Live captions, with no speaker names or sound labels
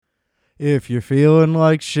If you're feeling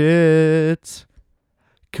like shit,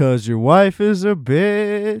 'cause your wife is a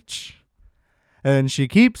bitch, and she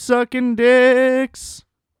keeps sucking dicks,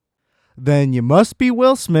 then you must be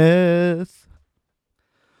Will Smith.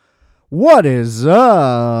 What is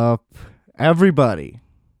up, everybody?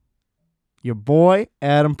 Your boy,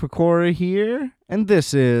 Adam Pecora here, and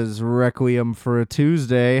this is Requiem for a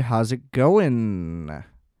Tuesday. How's it going?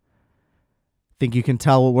 Think you can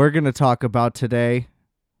tell what we're going to talk about today?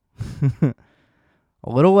 A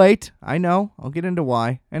little late, I know. I'll get into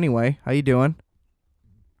why. Anyway, how you doing?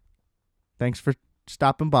 Thanks for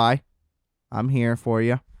stopping by. I'm here for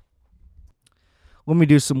you. Let me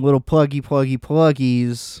do some little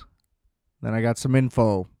pluggies. Then I got some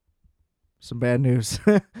info. Some bad news.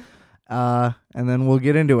 And then we'll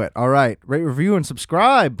get into it. All right. Rate, review, and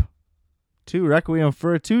subscribe to Requiem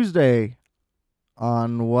for a Tuesday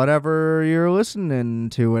on whatever you're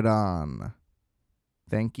listening to it on.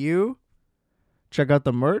 Thank you. Check out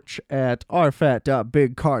the merch at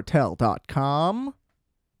rfat.bigcartel.com.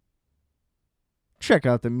 Check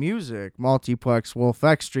out the music, Multiplex, Wolf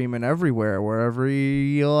X, streaming everywhere, wherever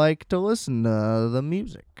you like to listen to the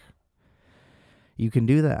music. You can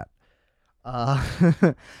do that.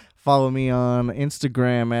 Follow me on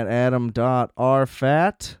Instagram at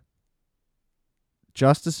adam.rfat.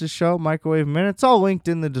 Justice's Show, Microwave Minutes, all linked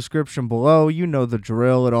in the description below. You know the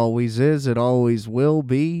drill. It always is. It always will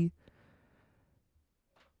be.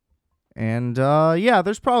 And, yeah,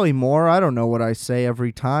 there's probably more. I don't know what I say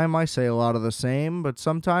every time. I say a lot of the same, but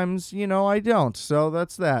sometimes, I don't. So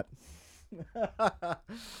that's that.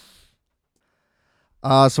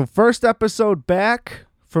 So first episode back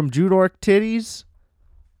from Judork Titties.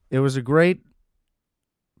 It was a great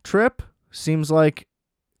trip. Seems like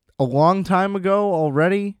a long time ago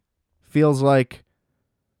already. Feels like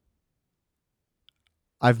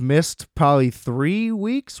I've missed probably 3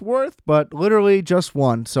 weeks worth, but literally just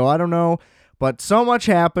one. So I don't know. But so much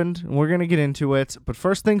happened, and we're going to get into it. But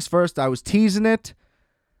first things first, I was teasing it.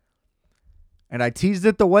 And I teased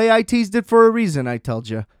it the way I teased it for a reason, I told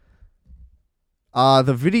you.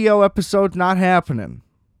 The video episode's not happening,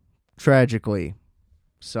 tragically.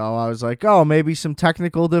 So I was like, oh, maybe some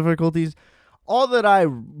technical difficulties. All that I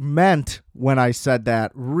meant when I said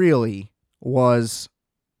that really was,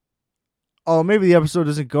 oh, maybe the episode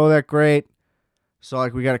doesn't go that great. So,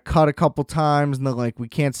 we got to cut a couple times, and then, we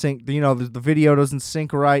can't sync, the video doesn't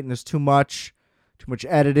sync right, and there's too much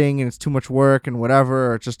editing, and it's too much work, and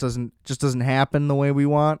whatever, or it just doesn't happen the way we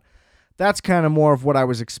want. That's kind of more of what I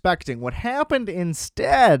was expecting. What happened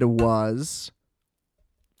instead was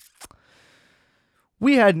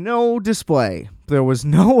we had no display. There was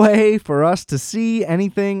no way for us to see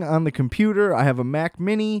anything on the computer. I have a Mac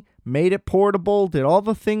Mini, made it portable, did all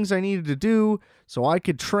the things I needed to do so I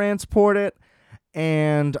could transport it.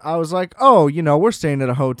 And I was like, oh, we're staying at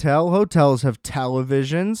a hotel. Hotels have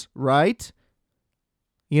televisions, right?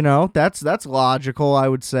 That's logical, I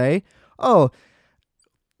would say. Oh,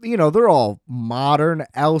 they're all modern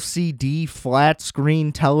LCD flat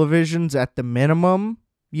screen televisions at the minimum.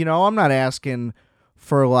 I'm not asking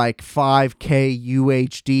for 5K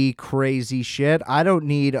UHD crazy shit. I don't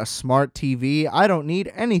need a smart TV. I don't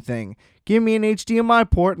need anything. Give me an HDMI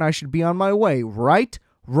port and I should be on my way. Right?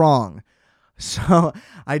 Wrong. So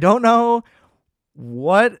I don't know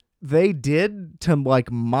what they did to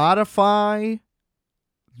modify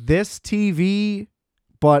this TV,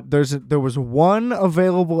 but there was one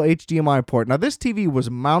available HDMI port. Now this TV was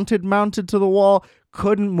mounted to the wall,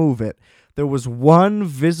 couldn't move it. There was one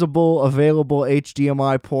visible available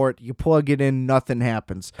HDMI port. You plug it in, nothing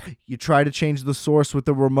happens. You try to change the source with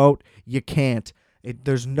the remote, you can't.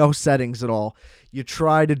 There's no settings at all. You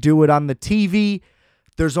try to do it on the TV,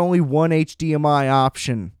 there's only one HDMI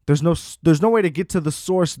option. There's no way to get to the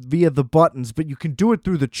source via the buttons, but you can do it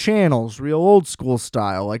through the channels, real old school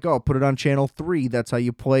style. Put it on channel 3. That's how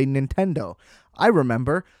you play Nintendo. I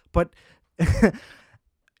remember, but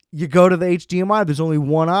you go to the HDMI, there's only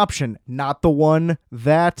one option, not the one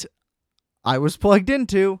that I was plugged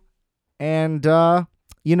into. And,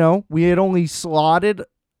 we had only slotted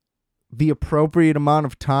the appropriate amount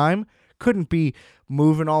of time. Couldn't be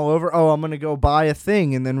moving all over. Oh, I'm going to go buy a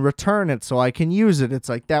thing and then return it so I can use it. It's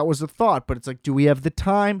that was a thought, but it's do we have the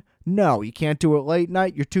time? No, you can't do it late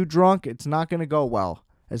night. You're too drunk. It's not going to go well.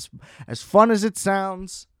 As fun as it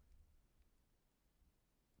sounds,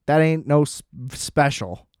 that ain't no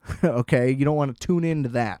special. Okay, you don't want to tune into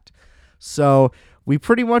that. So we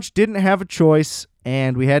pretty much didn't have a choice,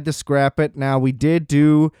 and we had to scrap it. Now, we did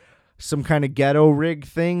do some kind of ghetto rig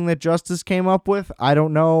thing that Justice came up with. I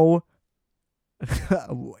don't know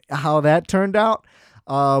how that turned out,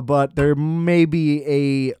 but there may be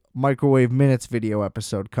a Microwave Minutes video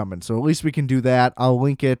episode coming. So at least we can do that. I'll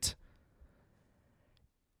link it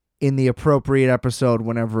in the appropriate episode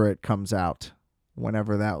whenever it comes out,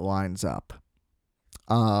 whenever that lines up.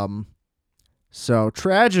 So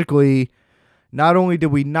tragically, not only did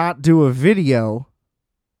we not do a video,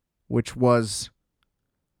 which was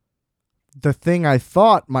the thing I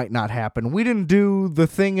thought might not happen, we didn't do the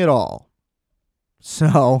thing at all.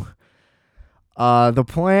 So the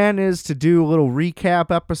plan is to do a little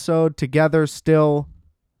recap episode together still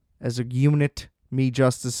as a unit, me,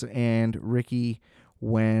 Justice, and Ricky,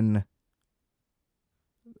 when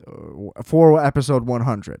for episode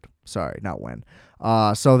 100. Sorry, not when.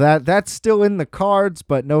 So that's still in the cards,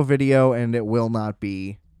 but no video, and it will not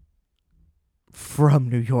be from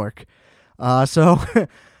New York. So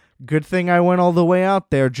good thing I went all the way out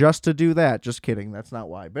there just to do that. Just kidding. That's not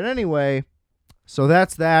why. But anyway, so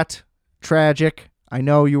that's that. Tragic. I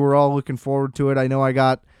know you were all looking forward to it. I know I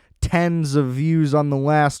got tens of views on the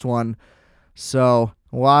last one. So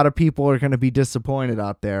a lot of people are going to be disappointed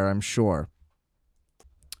out there, I'm sure.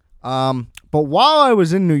 But while I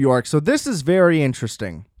was in New York, so this is very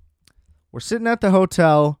interesting. We're sitting at the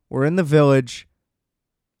hotel. We're in the Village.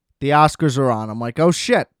 The Oscars are on. I'm like, oh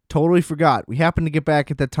shit, totally forgot. We happened to get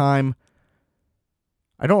back at the time.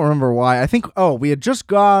 I don't remember why. I think, we had just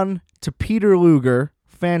gone to Peter Luger.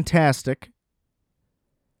 Fantastic.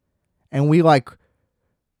 And we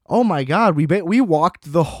oh my God, we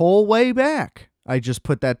walked the whole way back. I just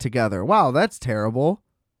put that together. Wow, that's terrible.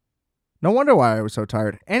 No wonder why I was so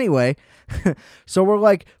tired. Anyway, so we're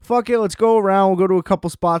like, fuck it, let's go around. We'll go to a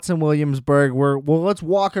couple spots in Williamsburg. Let's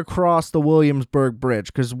walk across the Williamsburg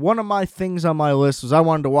Bridge. Because one of my things on my list was I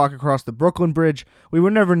wanted to walk across the Brooklyn Bridge. We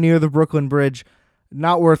were never near the Brooklyn Bridge.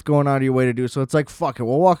 Not worth going out of your way to do. So it's like, fuck it,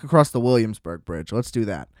 we'll walk across the Williamsburg Bridge. Let's do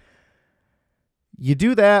that. You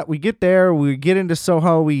do that. We get there. We get into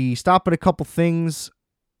Soho. We stop at a couple things.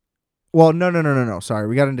 Well, no. Sorry.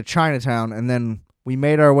 We got into Chinatown, and then we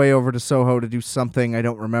made our way over to Soho to do something I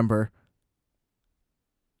don't remember.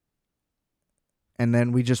 And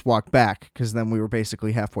then we just walked back, because then we were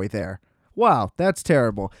basically halfway there. Wow, that's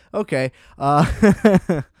terrible. Okay.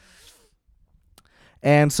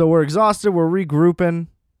 And so we're exhausted. We're regrouping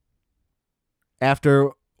after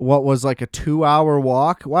what was like a 2-hour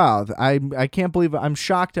walk. Wow, I can't believe it. I'm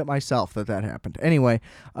shocked at myself that happened. Anyway,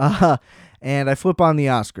 and I flip on the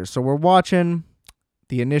Oscars. So we're watching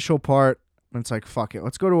the initial part. And it's like, fuck it,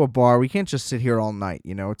 let's go to a bar. We can't just sit here all night.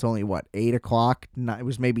 It's only, 8 o'clock? It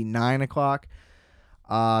was maybe 9 o'clock.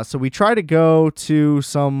 So we try to go to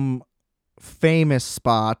some famous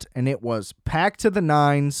spot, and it was packed to the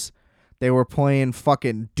nines. They were playing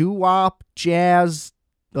fucking doo-wop, jazz,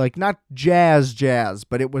 not jazz,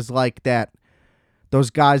 but it was like that,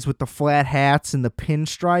 those guys with the flat hats and the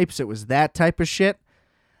pinstripes. It was that type of shit.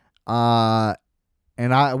 And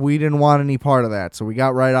we didn't want any part of that, so we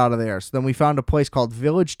got right out of there. So then we found a place called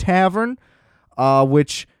Village Tavern,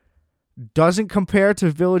 which doesn't compare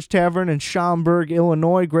to Village Tavern in Schaumburg,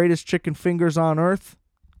 Illinois, greatest chicken fingers on earth.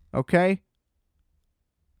 Okay?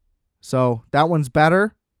 So that one's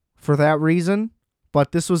better for that reason,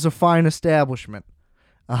 but this was a fine establishment.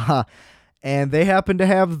 And they happened to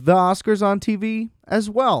have the Oscars on TV as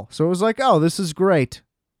well. So it was like, oh, this is great.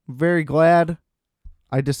 Very glad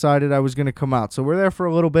I decided I was going to come out. So we're there for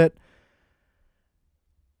a little bit.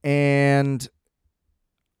 And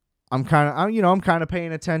I'm kind of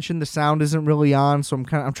paying attention. The sound isn't really on, so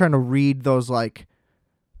I'm trying to read those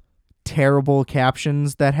terrible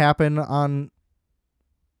captions that happen on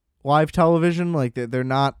live television. They're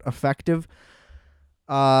not effective.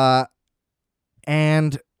 And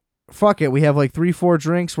fuck it, we have 3-4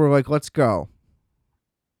 drinks. We're like, let's go.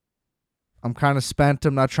 I'm kind of spent.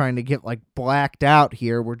 I'm not trying to get blacked out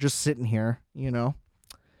here. We're just sitting here,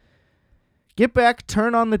 Get back,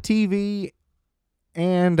 turn on the TV,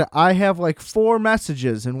 and I have 4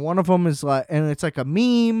 messages, and one of them is and it's a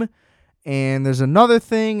meme, and there's another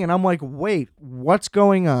thing, and I'm like, wait, what's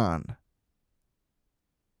going on?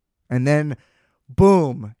 And then,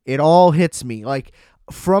 boom, it all hits me.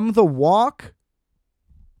 From the walk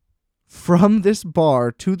from this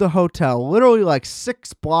bar to the hotel, literally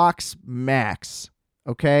 6 blocks max,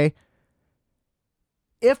 okay?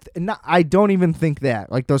 I don't even think that.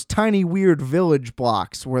 Those tiny weird village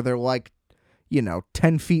blocks where they're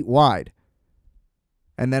 10 feet wide.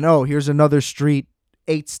 And then, here's another street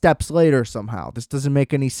 8 steps later somehow. This doesn't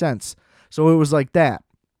make any sense. So it was like that.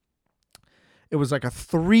 It was a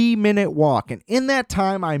 3-minute walk. And in that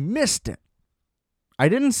time, I missed it. I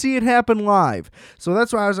didn't see it happen live. So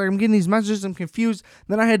that's why I was I'm getting these messages. I'm confused.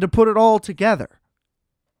 Then I had to put it all together.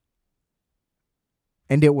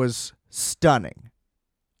 And it was stunning.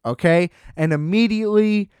 Okay? And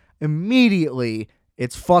immediately,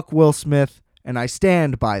 it's fuck Will Smith, and I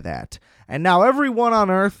stand by that. And now everyone on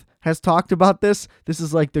earth has talked about this. This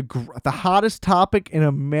is like the hottest topic in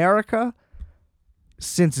America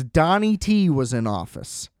since Donnie T was in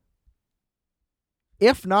office.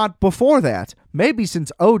 If not before that, maybe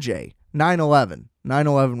since OJ, 9/11.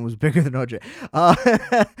 9/11 was bigger than OJ.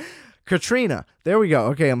 Katrina. There we go.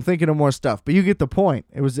 Okay, I'm thinking of more stuff, but you get the point.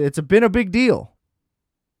 It's been a big deal.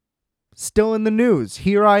 Still in the news.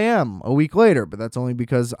 Here I am a week later, but that's only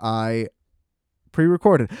because I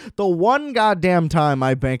pre-recorded. The one goddamn time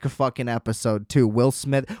I bank a fucking episode too, Will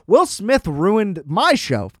Smith ruined my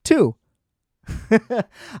show too.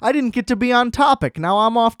 I didn't get to be on topic. Now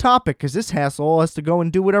I'm off topic because this asshole has to go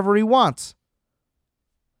and do whatever he wants.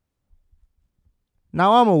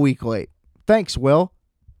 Now I'm a week late. Thanks, Will.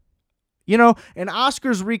 You know, an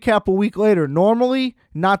Oscars recap a week later, normally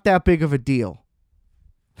not that big of a deal.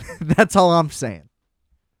 That's all I'm saying.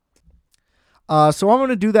 So I'm going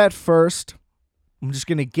to do that first. I'm just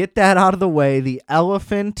going to get that out of the way. The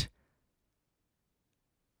elephant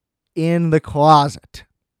in the closet.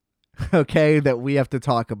 Okay, that we have to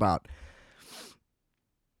talk about.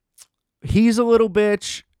 He's a little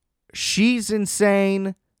bitch. She's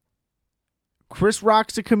insane. Chris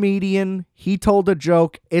Rock's a comedian. He told a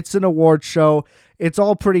joke. It's an award show. It's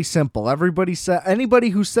all pretty simple. Anybody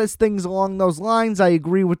who says things along those lines, I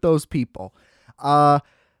agree with those people.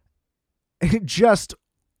 Just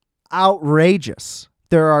outrageous.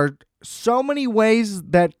 There are so many ways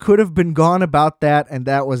that could have been gone about that, and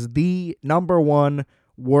that was the number one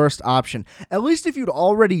worst option. At least if you'd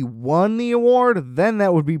already won the award, then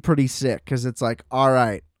that would be pretty sick, because it's like, all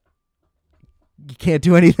right, you can't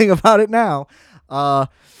do anything about it now.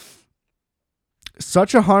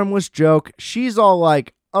 Such a harmless joke. She's all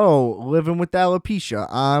like, oh, living with alopecia,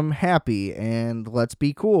 I'm happy, and let's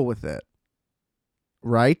be cool with it.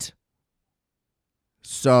 Right?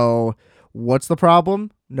 So, what's the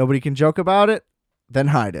problem? Nobody can joke about it? Then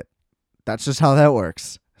hide it. That's just how that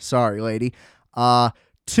works. Sorry, lady.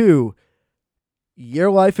 2,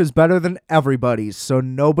 your life is better than everybody's, so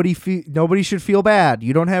nobody should feel bad.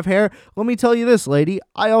 You don't have hair? Let me tell you this, lady.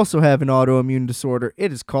 I also have an autoimmune disorder.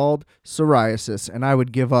 It is called psoriasis, and I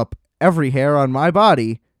would give up every hair on my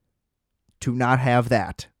body to not have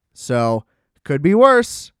that. So, could be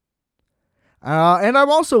worse. And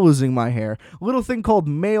I'm also losing my hair. A little thing called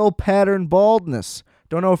male pattern baldness.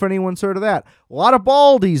 Don't know if anyone's heard of that. A lot of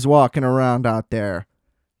baldies walking around out there.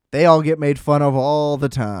 They all get made fun of all the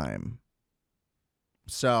time.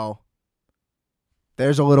 So,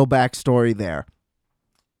 there's a little backstory there.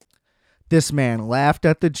 This man laughed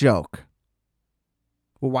at the joke.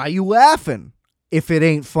 Well, why you laughing if it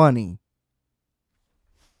ain't funny?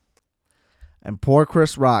 And poor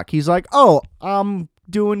Chris Rock, he's like, oh, I'm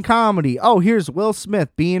doing comedy. Oh, here's Will Smith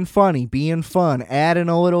being funny, being fun, adding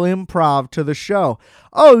a little improv to the show.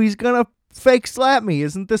 Oh, he's going to fake slap me.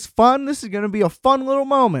 Isn't this fun? This is going to be a fun little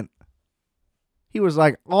moment. He was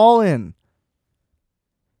like all in.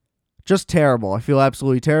 Just terrible. I feel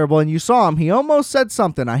absolutely terrible. And you saw him. He almost said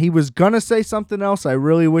something. He was going to say something else. I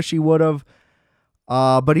really wish he would have.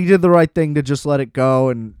 But he did the right thing to just let it go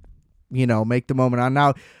and, make the moment on.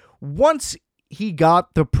 Now, once he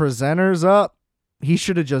got the presenters up, he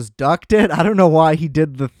should have just ducked it. I don't know why he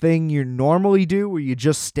did the thing you normally do where you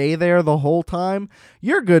just stay there the whole time.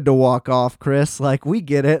 You're good to walk off, Chris. Like, we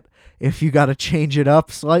get it. If you got to change it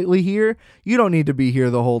up slightly here, you don't need to be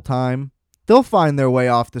here the whole time. They'll find their way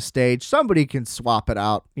off the stage. Somebody can swap it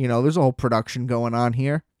out. There's a whole production going on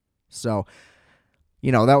here. So,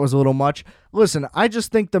 that was a little much. Listen, I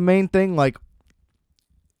just think the main thing, like,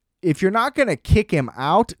 if you're not going to kick him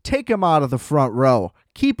out, take him out of the front row.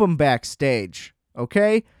 Keep him backstage,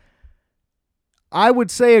 okay? I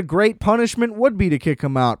would say a great punishment would be to kick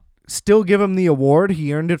him out. Still give him the award.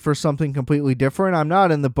 He earned it for something completely different. I'm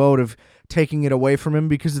not in the boat of taking it away from him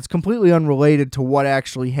because it's completely unrelated to what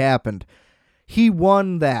actually happened. He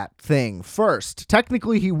won that thing first.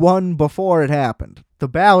 Technically, he won before it happened. The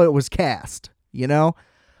ballot was cast,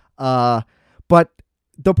 But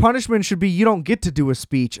the punishment should be you don't get to do a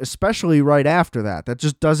speech, especially right after that. That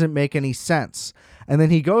just doesn't make any sense. And then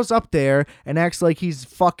he goes up there and acts like he's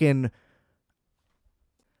fucking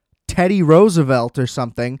Teddy Roosevelt or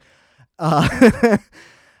something.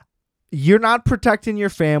 You're not protecting your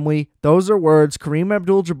family. Those are words. Kareem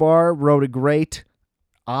Abdul-Jabbar wrote a great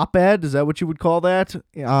op-ed, is that what you would call that?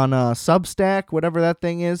 On Substack, whatever that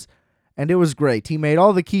thing is. And it was great. He made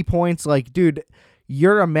all the key points like, dude,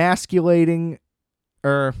 you're emasculating,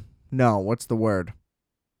 no, what's the word?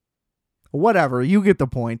 Whatever, you get the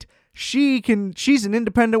point. she's an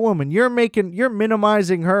independent woman. You're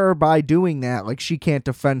minimizing her by doing that. Like, she can't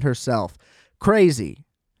defend herself. Crazy.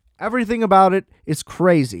 Everything about it is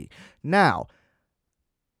crazy. Now,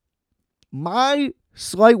 my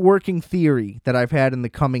slight working theory that I've had in the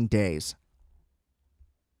coming days,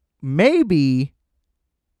 maybe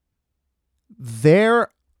they're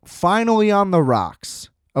finally on the rocks,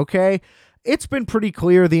 okay? It's been pretty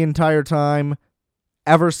clear the entire time,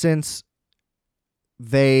 ever since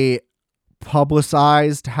they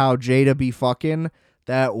publicized how Jada be fucking,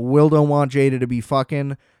 that Will don't want Jada to be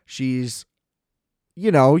fucking. She's,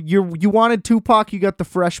 you wanted Tupac, you got the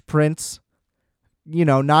Fresh Prince.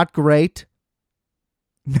 Not great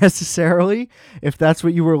necessarily, if that's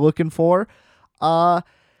what you were looking for.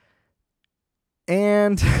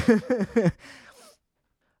 And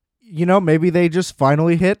maybe they just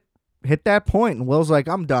finally hit that point, and Will's like,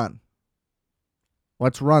 I'm done.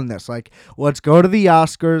 Let's run this. Like, let's go to the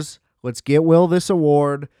Oscars. Let's get Will this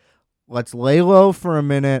award. Let's lay low for a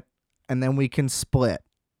minute, and then we can split.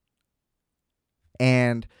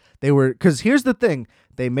 And because here's the thing.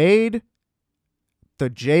 They made the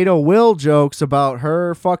Jada Will jokes about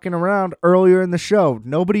her fucking around earlier in the show.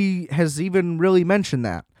 Nobody has even really mentioned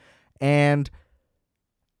that. And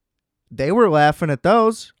they were laughing at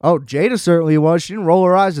those. Oh, Jada certainly was. She didn't roll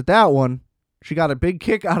her eyes at that one. She got a big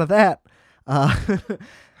kick out of that.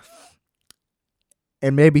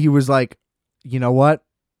 And maybe he was like, you know what?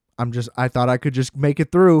 I thought I could just make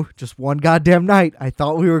it through just one goddamn night. I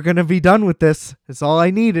thought we were going to be done with this. It's all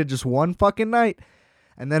I needed. Just one fucking night.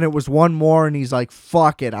 And then it was one more, and he's like,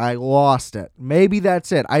 fuck it. I lost it. Maybe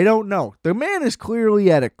that's it. I don't know. The man is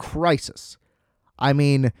clearly at a crisis. I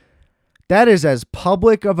mean, that is as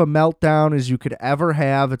public of a meltdown as you could ever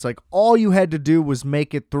have. It's like all you had to do was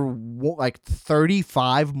make it through like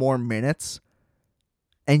 35 more minutes,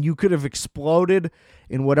 and you could have exploded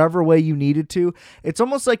in whatever way you needed to. It's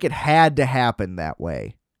almost like it had to happen that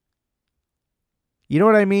way. You know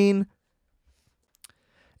what I mean?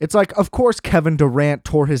 It's like, of course, Kevin Durant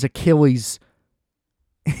tore his Achilles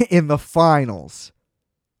in the finals.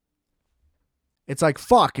 It's like,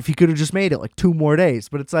 fuck, if he could have just made it like 2 more days.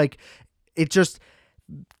 But it's like,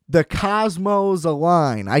 the cosmos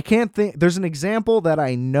align. I can't think, there's an example that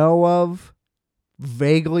I know of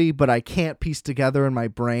vaguely, but I can't piece together in my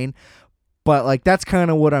brain. But like, that's kind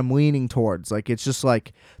of what I'm leaning towards. Like, it's just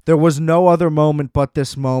like, there was no other moment but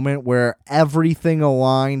this moment where everything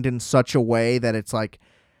aligned in such a way that it's like,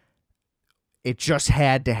 it just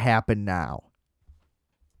had to happen now.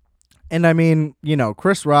 And I mean,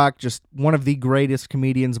 Chris Rock, just one of the greatest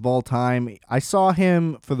comedians of all time. I saw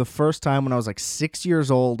him for the first time when I was like 6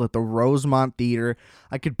 years old at the Rosemont Theater.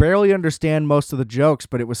 I could barely understand most of the jokes,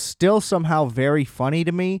 but it was still somehow very funny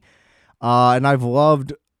to me. And I've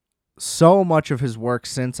loved so much of his work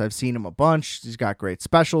since. I've seen him a bunch. He's got great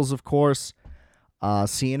specials, of course.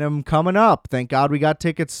 Seeing him coming up. Thank God we got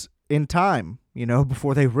tickets in time,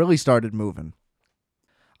 before they really started moving.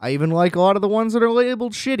 I even like a lot of the ones that are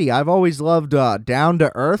labeled shitty. I've always loved Down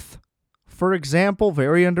to Earth, for example.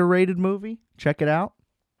 Very underrated movie. Check it out.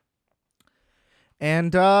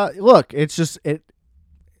 And look, it's just,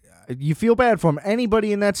 you feel bad for them.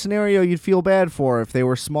 Anybody in that scenario you'd feel bad for if they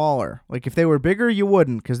were smaller. Like, if they were bigger, you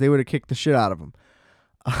wouldn't, because they would have kicked the shit out of them.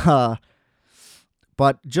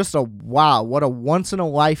 But just wow, what a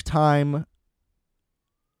once-in-a-lifetime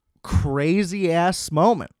crazy-ass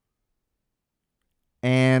moment.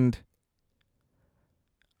 And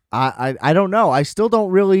I don't know. I still don't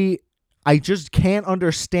really, I just can't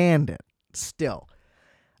understand it still.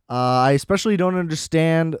 I especially don't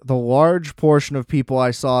understand the large portion of people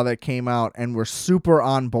I saw that came out and were super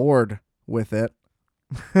on board with it.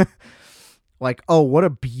 Like, oh, what a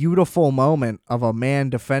beautiful moment of a man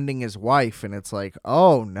defending his wife. And it's like,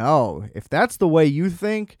 oh no, if that's the way you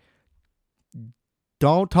think,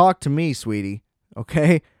 don't talk to me, sweetie.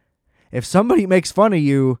 Okay? If somebody makes fun of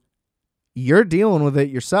you, you're dealing with it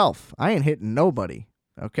yourself. I ain't hitting nobody,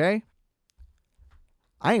 okay?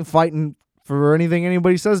 I ain't fighting for anything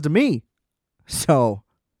anybody says to me. So,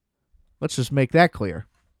 let's just make that clear.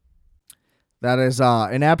 That is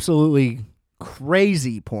an absolutely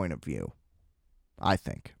crazy point of view, I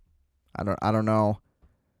think. I don't know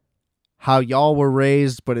how y'all were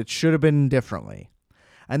raised, but it should have been differently.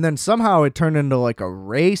 And then somehow it turned into like a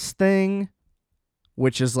race thing,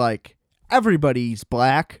 which is like, everybody's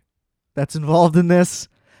black that's involved in this.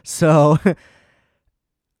 So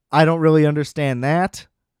I don't really understand that.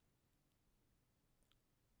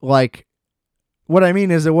 Like, what I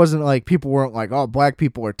mean is, it wasn't like people weren't like, oh, black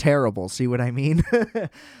people are terrible. See what I mean?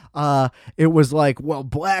 It was like, well,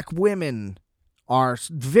 black women are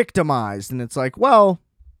victimized. And it's like, well,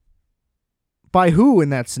 by who in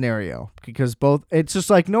that scenario? Because it's just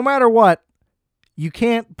like, no matter what, you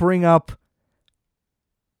can't bring up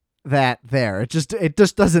that there. It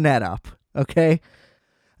just doesn't add up, okay?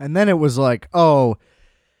 And then it was like, oh,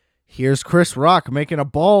 here's Chris Rock making a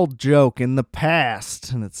bald joke in the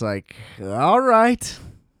past. And it's like, all right.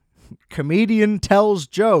 Comedian tells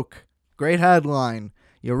joke. Great headline.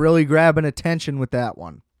 You're really grabbing attention with that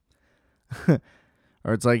one.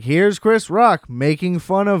 Or it's like, here's Chris Rock making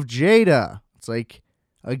fun of Jada. It's like,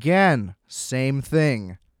 again, same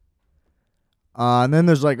thing. And then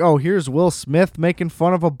there's like, oh, here's Will Smith making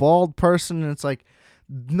fun of a bald person. And it's like,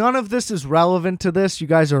 none of this is relevant to this. You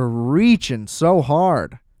guys are reaching so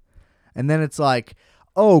hard. And then it's like,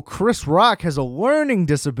 oh, Chris Rock has a learning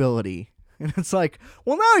disability. And it's like,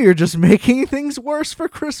 well, now you're just making things worse for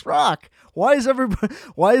Chris Rock. Why is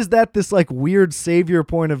that this like weird savior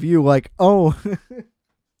point of view? Like, oh,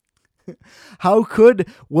 how could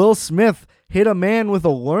Will Smith hit a man with a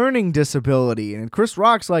learning disability? And Chris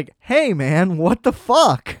Rock's like, hey, man, what the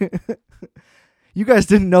fuck? You guys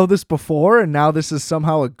didn't know this before, and now this is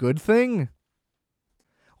somehow a good thing?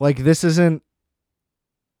 Like, this isn't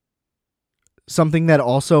something that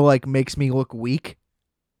also, like, makes me look weak,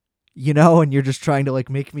 you know, and you're just trying to, like,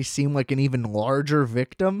 make me seem like an even larger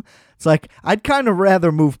victim? It's like, I'd kind of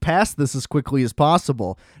rather move past this as quickly as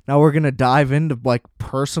possible. Now we're going to dive into, like,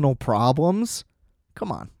 personal problems?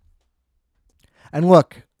 Come on. And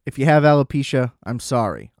look, if you have alopecia, I'm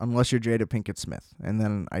sorry, unless you're Jada Pinkett Smith, and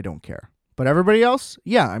then I don't care. But everybody else,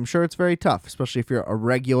 yeah, I'm sure it's very tough, especially if you're a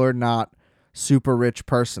regular, not super rich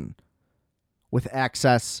person with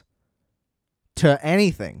access to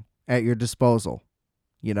anything at your disposal,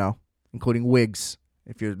 you know, including wigs,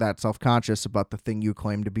 if you're that self-conscious about the thing you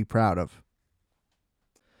claim to be proud of.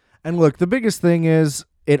 And look, the biggest thing is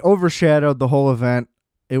it overshadowed the whole event.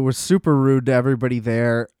 It was super rude to everybody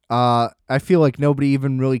there. I feel like nobody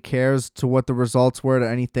even really cares to what the results were to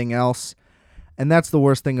anything else. And that's the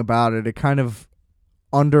worst thing about it. It kind of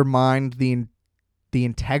undermined the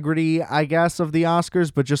integrity, I guess, of the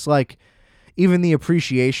Oscars, but just like even the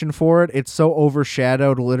appreciation for it, it's so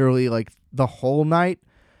overshadowed literally like the whole night.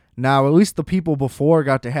 Now, at least the people before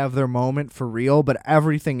got to have their moment for real, but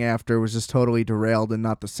everything after was just totally derailed and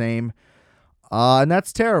not the same. And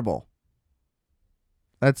that's terrible.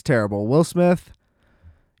 That's terrible. Will Smith,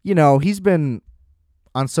 you know, he's been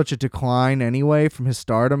on such a decline anyway from his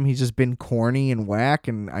stardom. He's just been corny and whack,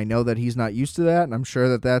 and I know that he's not used to that, and I'm sure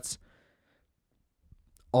that that's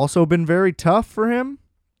also been very tough for him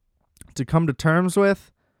to come to terms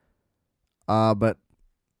with. But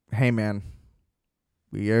hey, man,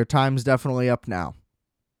 your time's definitely up now.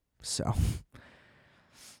 So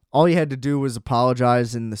all you had to do was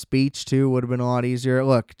apologize in the speech, too. Would have been a lot easier.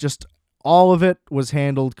 Look, just all of it was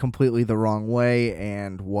handled completely the wrong way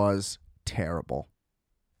and was terrible.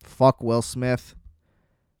 Fuck Will Smith.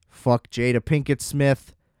 Fuck Jada Pinkett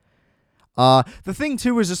Smith. The thing,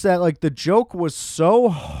 too, is just that, like, the joke was so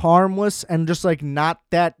harmless and just, like, not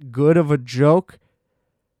that good of a joke.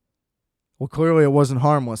 Well, clearly it wasn't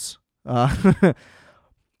harmless. But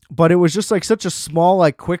it was just, like, such a small,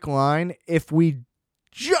 like, quick line. If we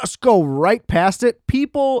just go right past it,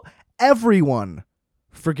 everyone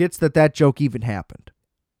forgets that joke even happened.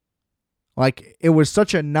 Like, it was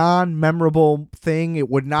such a non-memorable thing. It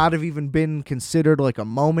would not have even been considered like a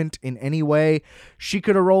moment in any way. She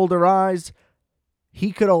could have rolled her eyes.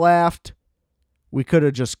 He could have laughed. We could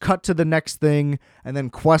have just cut to the next thing, and then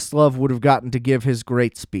Questlove would have gotten to give his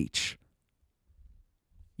great speech.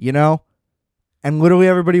 You know? And literally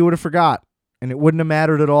everybody would have forgot. And it wouldn't have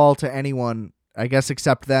mattered at all to anyone, I guess,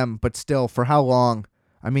 except them. But still, for how long?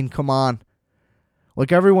 I mean, come on.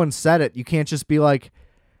 Like, everyone said it. You can't just be like,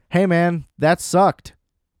 hey, man, that sucked.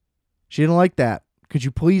 She didn't like that. Could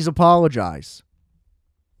you please apologize?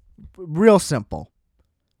 Real simple.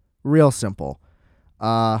 Real simple.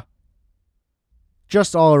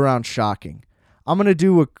 Just all around shocking. I'm going to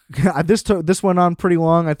do this went on pretty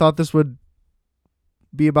long. I thought this would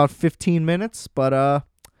be about 15 minutes, but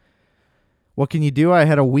what can you do? I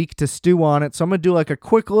had a week to stew on it, so I'm going to do like a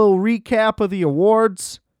quick little recap of the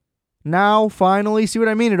awards. Now, finally, see what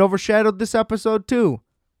I mean? It overshadowed this episode, too.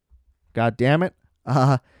 God damn it.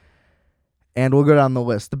 And we'll go down the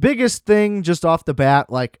list. The biggest thing just off the bat,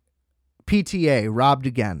 like PTA, robbed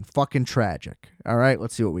again. Fucking tragic. All right,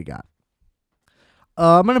 let's see what we got.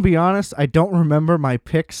 I'm going to be honest, I don't remember my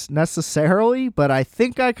picks necessarily, but I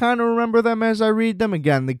think I kind of remember them as I read them.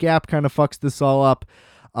 Again, the gap kind of fucks this all up.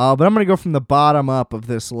 But I'm going to go from the bottom up of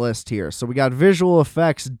this list here. So we got visual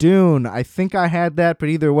effects, Dune. I think I had that, but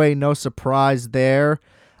either way, no surprise there.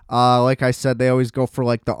 Like I said, they always go for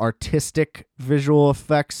like the artistic visual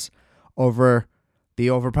effects over the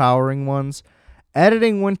overpowering ones.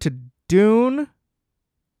 Editing went to Dune.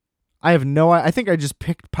 I think I just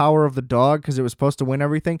picked Power of the Dog because it was supposed to win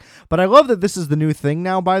everything. But I love that this is the new thing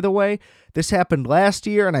now, by the way. This happened last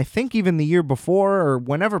year, and I think even the year before, or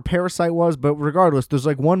whenever Parasite was. But regardless, there's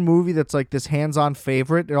like one movie that's like this hands-on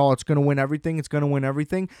favorite. It's going to win everything. It's going to win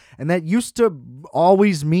everything. And that used to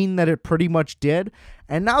always mean that it pretty much did.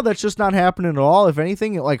 And now that's just not happening at all. If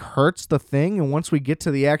anything, it like hurts the thing. And once we get to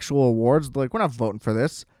the actual awards, they're like, we're not voting for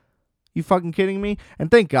this. You fucking kidding me? And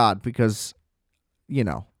thank God, because,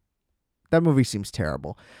 that movie seems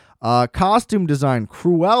terrible. Costume design,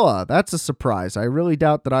 Cruella. That's a surprise. I really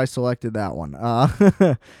doubt that I selected that one.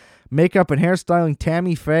 Makeup and hairstyling,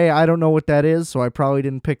 Tammy Faye. I don't know what that is, so I probably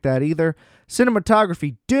didn't pick that either.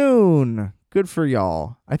 Cinematography, Dune. Good for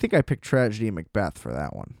y'all. I think I picked Tragedy Macbeth for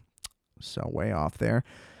that one. So way off there.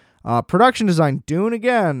 Production design, Dune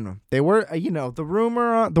again. They were,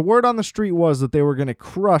 the word on the street was that they were going to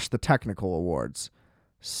crush the technical awards.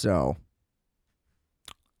 So,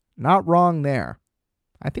 not wrong there.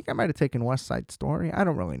 I think I might have taken West Side Story. I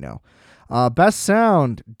don't really know. Best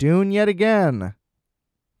sound, Dune yet again.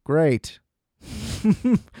 Great.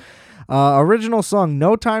 Original song,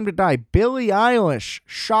 No Time to Die, Billie Eilish.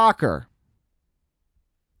 Shocker.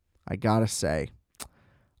 I gotta say.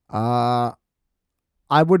 I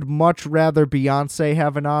would much rather Beyonce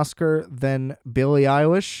have an Oscar than Billie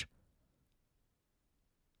Eilish.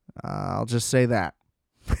 I'll just say that.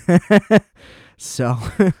 So,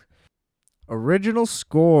 original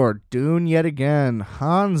score, Dune yet again.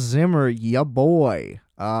 Hans Zimmer, ya boy.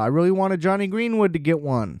 I really wanted Johnny Greenwood to get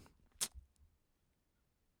one.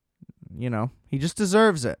 He just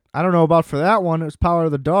deserves it. I don't know about for that one. It was Power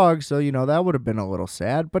of the Dog, so, that would have been a little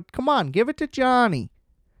sad. But come on, give it to Johnny.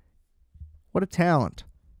 What a talent.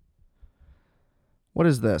 What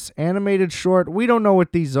is this? Animated short. We don't know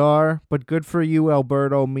what these are, but good for you,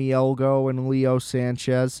 Alberto Mielgo and Leo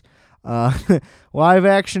Sanchez. Live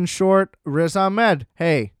action short, Riz Ahmed.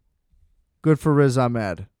 Hey, good for Riz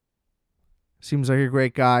Ahmed. Seems like a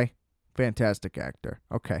great guy. Fantastic actor.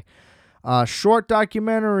 Okay. Short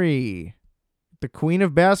documentary, The Queen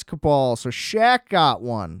of Basketball. So Shaq got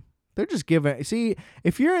one. They're just giving. See,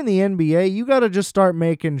 if you're in the NBA, you got to just start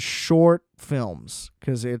making short films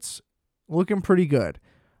because it's looking pretty good.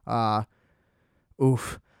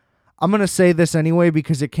 Oof. I'm going to say this anyway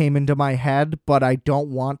because it came into my head, but I don't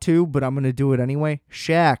want to, but I'm going to do it anyway.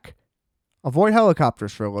 Shaq, avoid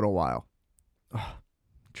helicopters for a little while. Ugh,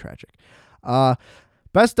 tragic.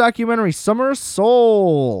 Best documentary, Summer of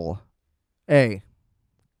Soul. Hey,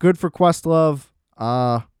 good for Questlove.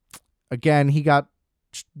 Again, he got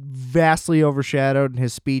vastly overshadowed, and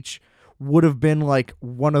his speech would have been like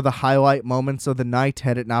one of the highlight moments of the night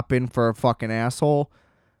had it not been for a fucking asshole.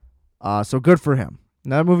 So good for him.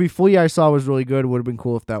 Now, that movie Flea I saw was really good. Would have been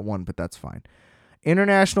cool if that won, but that's fine.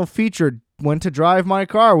 International feature went to Drive My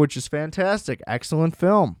Car, which is fantastic. Excellent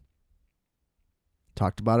film.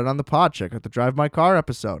 Talked about it on the pod. Check out the Drive My Car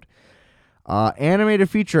episode. Animated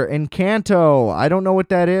feature, Encanto. I don't know what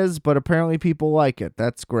that is, but apparently people like it.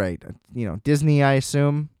 That's great. Disney, I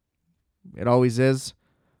assume. It always is.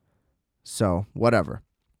 So, whatever.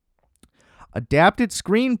 Adapted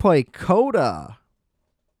screenplay, Coda.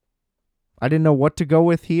 I didn't know what to go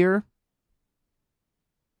with here.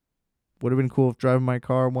 Would have been cool if Driving My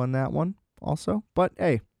Car won that one also. But,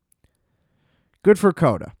 hey. Good for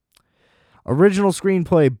Coda. Original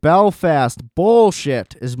screenplay, Belfast.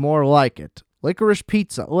 Bullshit is more like it. Licorice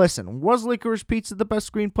Pizza. Listen, was Licorice Pizza the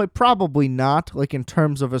best screenplay? Probably not, like in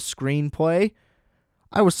terms of a screenplay.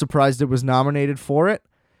 I was surprised it was nominated for it.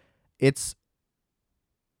 It's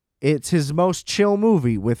his most chill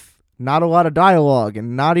movie with not a lot of dialogue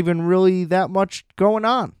and not even really that much going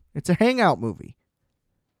on. It's a hangout movie.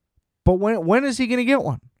 But when is he going to get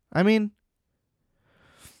one? I mean,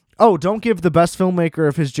 don't give the best filmmaker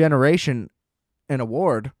of his generation an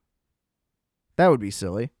award. That would be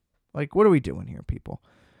silly. Like, what are we doing here, people?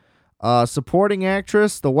 Supporting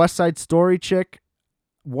actress, the West Side Story chick.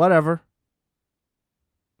 Whatever.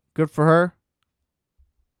 Good for her.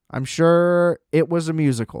 I'm sure it was a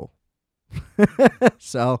musical.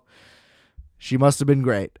 So, she must have been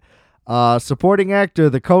great. Supporting actor,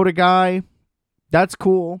 the Coda guy. That's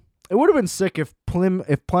cool. It would have been sick if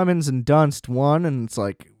Plemons and Dunst won, and it's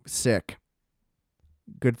like, sick.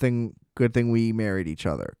 Good thing we married each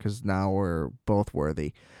other, because now we're both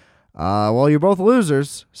worthy. Well, you're both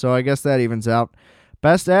losers, so I guess that evens out.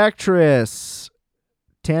 Best actress,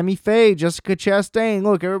 Tammy Faye, Jessica Chastain.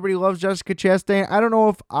 Look, everybody loves Jessica Chastain. I don't know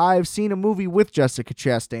if I've seen a movie with Jessica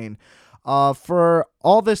Chastain. For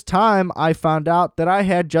all this time, I found out that I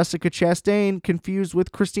had Jessica Chastain confused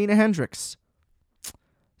with Christina Hendricks.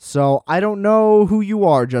 So I don't know who you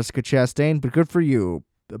are, Jessica Chastain, but good for you.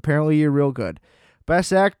 Apparently you're real good.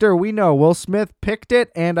 Best actor, we know Will Smith picked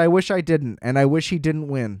it, and I wish I didn't, and I wish he didn't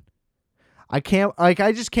win. I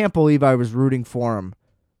just can't believe I was rooting for him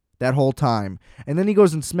that whole time. And then he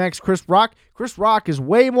goes and smacks Chris Rock. Chris Rock is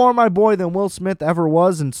way more my boy than Will Smith ever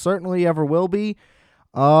was and certainly ever will be.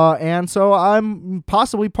 And so I'm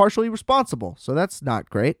possibly partially responsible. So that's not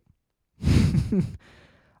great.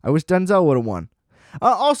 I wish Denzel would have won.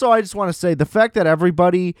 Also, I just want to say the fact that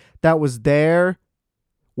everybody that was there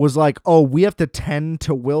was like, oh, we have to tend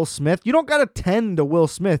to Will Smith. You don't got to tend to Will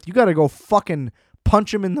Smith. You got to go fucking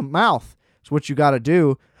punch him in the mouth. That's what you got to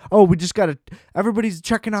do. Oh, we just got to, everybody's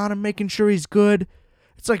checking on him, making sure he's good.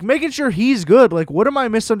 It's like making sure he's good. Like, what am I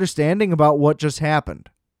misunderstanding about what just happened?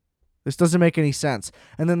 This doesn't make any sense.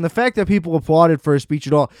 And then the fact that people applauded for his speech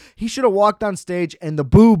at all, he should have walked on stage and the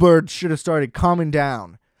boo birds should have started calming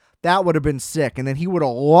down. That would have been sick. And then he would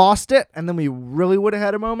have lost it. And then we really would have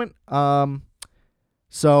had a moment.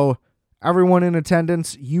 So everyone in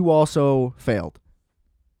attendance, you also failed.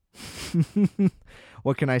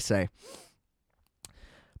 What can I say?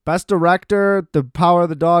 Best director, The Power of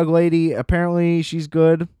the Dog lady. Apparently she's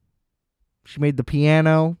good. She made the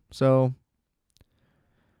piano. So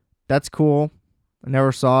that's cool. I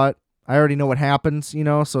never saw it. I already know what happens,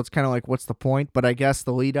 so it's kind of like, what's the point? But I guess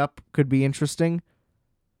the lead up could be interesting.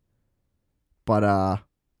 But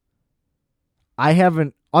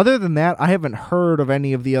other than that, I haven't heard of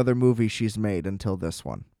any of the other movies she's made until this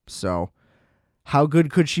one. So how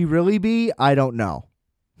good could she really be? I don't know.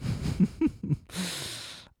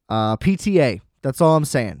 PTA, that's all I'm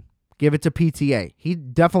saying. Give it to PTA. He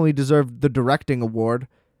definitely deserved the directing award.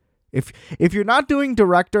 If you're not doing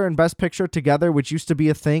director and best picture together, which used to be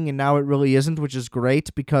a thing and now it really isn't, which is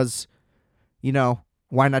great because,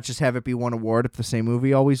 why not just have it be one award if the same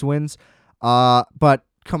movie always wins? But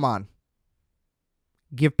come on.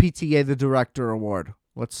 Give PTA the director award.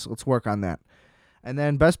 Let's work on that. And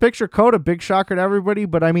then best picture, Coda, big shocker to everybody,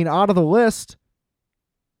 but I mean, out of the list,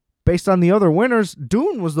 based on the other winners,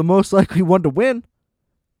 Dune was the most likely one to win.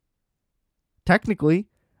 Technically.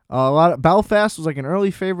 Belfast was like an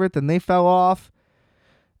early favorite, then they fell off.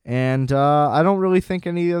 And I don't really think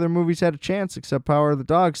any of the other movies had a chance except Power of the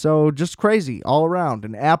Dog. So just crazy all around.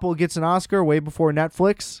 And Apple gets an Oscar way before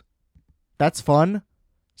Netflix. That's fun.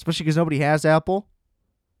 Especially because nobody has Apple.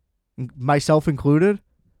 Myself included.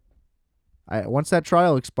 Once that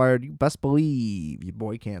trial expired, you best believe your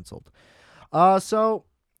boy canceled. So,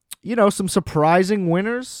 some surprising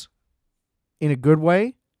winners in a good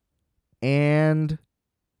way. And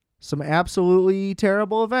some absolutely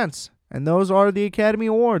terrible events. And those are the Academy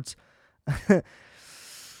Awards. They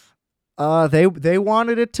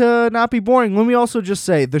wanted it to not be boring. Let me also just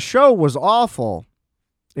say, the show was awful.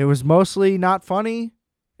 It was mostly not funny.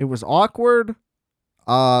 It was awkward.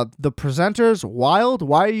 The presenters, wild.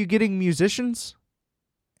 Why are you getting musicians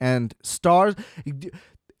and stars?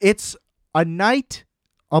 It's a night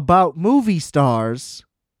about movie stars.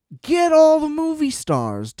 Get all the movie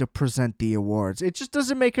stars to present the awards. It just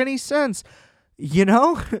doesn't make any sense.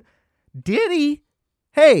 Diddy.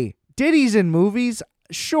 Hey, Diddy's in movies,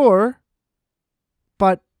 sure.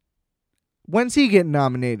 But when's he getting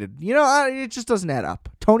nominated? It just doesn't add up.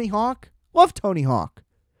 Tony Hawk? Love Tony Hawk.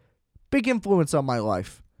 Big influence on my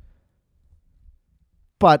life.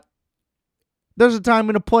 But there's a time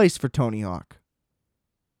and a place for Tony Hawk.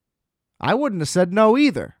 I wouldn't have said no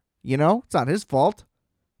either. It's not his fault.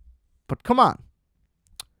 But come on.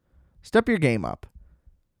 Step your game up.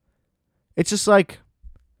 It's just like,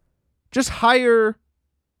 just hire,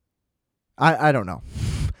 I don't know.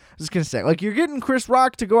 I was just going to say, like, you're getting Chris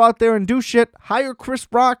Rock to go out there and do shit. Hire Chris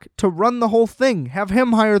Rock to run the whole thing. Have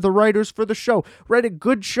him hire the writers for the show. Write a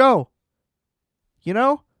good show.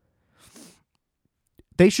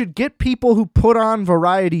 They should get people who put on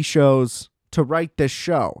variety shows to write this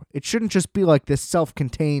show. It shouldn't just be like this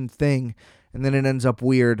self-contained thing and then it ends up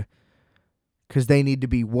weird. Because they need to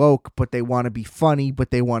be woke, but they want to be funny, but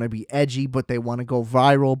they want to be edgy, but they want to go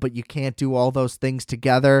viral, but you can't do all those things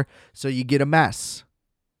together, so you get a mess.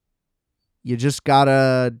 You just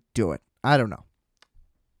gotta do it. I don't know.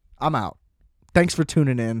 I'm out. Thanks for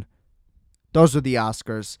tuning in. Those are the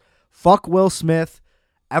Oscars. Fuck Will Smith.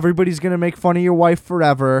 Everybody's gonna make fun of your wife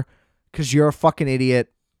forever because you're a fucking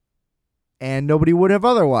idiot. And nobody would have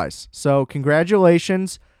otherwise. So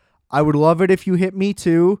congratulations. I would love it if you hit me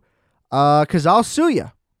too. Because I'll sue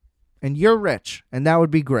you, and you're rich, and that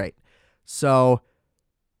would be great. So,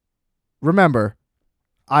 remember,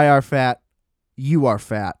 I are fat, you are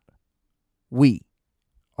fat. We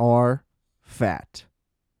are fat.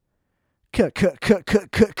 Cut.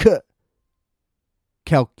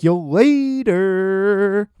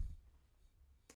 Calculator.